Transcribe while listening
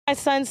My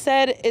son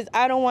said is,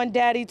 I don't want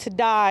daddy to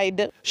die.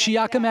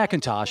 Shiaka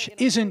McIntosh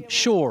isn't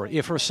sure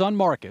if her son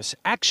Marcus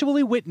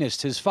actually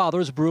witnessed his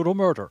father's brutal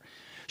murder.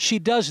 She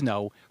does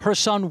know her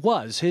son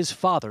was his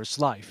father's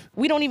life.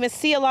 We don't even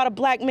see a lot of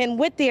black men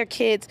with their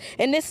kids,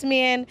 and this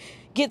man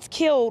gets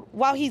killed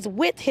while he's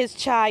with his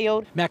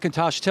child.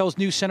 McIntosh tells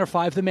News Center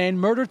 5 the man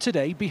murdered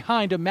today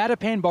behind a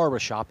Mattapan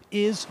barbershop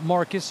is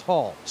Marcus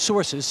Hall.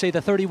 Sources say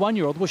the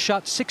 31-year-old was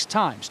shot 6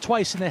 times,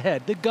 twice in the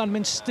head. The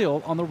gunman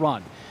still on the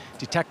run.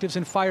 Detectives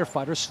and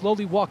firefighters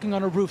slowly walking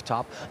on a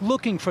rooftop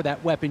looking for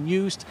that weapon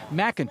used.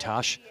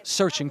 McIntosh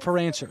searching for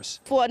answers.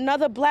 For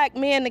another black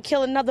man to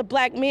kill another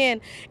black man,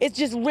 it's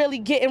just really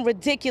getting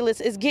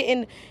ridiculous.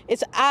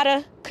 It's out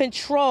of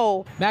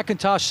control.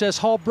 McIntosh says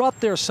Hall brought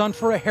their son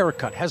for a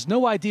haircut, has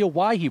no idea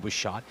why he was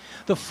shot.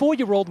 The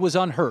 4-year-old was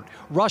unhurt,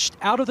 rushed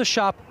out of the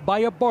shop by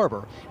a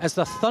barber as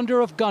the thunder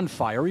of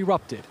gunfire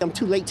erupted. I'm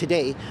too late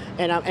today,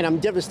 and I'm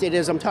devastated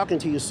as I'm talking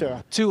to you,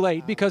 sir. Too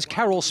late because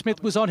Carol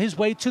Smith was on his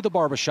way to the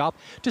barbershop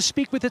to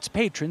speak with its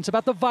patrons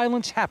about the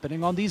violence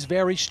happening on these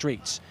very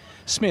streets.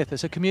 Smith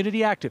is a community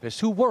activist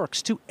who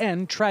works to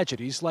end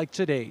tragedies like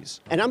today's.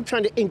 And I'm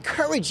trying to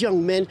encourage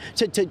young men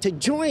to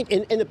join,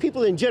 and the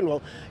people in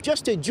general,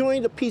 just to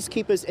join the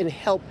peacekeepers and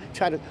help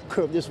try to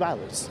curb this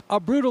violence. A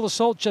brutal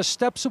assault just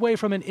steps away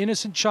from an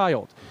innocent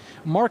child.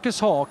 Marcus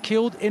Hall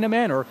killed in a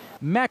manner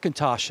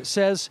McIntosh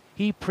says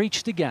he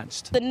preached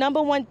against. The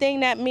 #1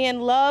 thing that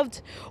man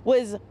loved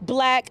was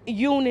black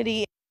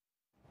unity.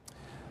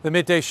 The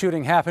midday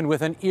shooting happened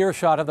within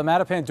earshot of the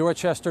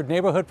Mattapan-Dorchester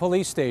Neighborhood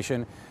Police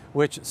Station,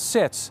 which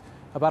sits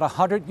about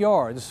 100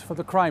 yards from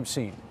the crime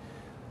scene.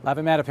 Live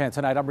in Mattapan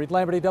tonight, I'm Reed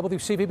Lamberty,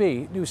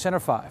 WCVB News Center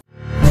 5.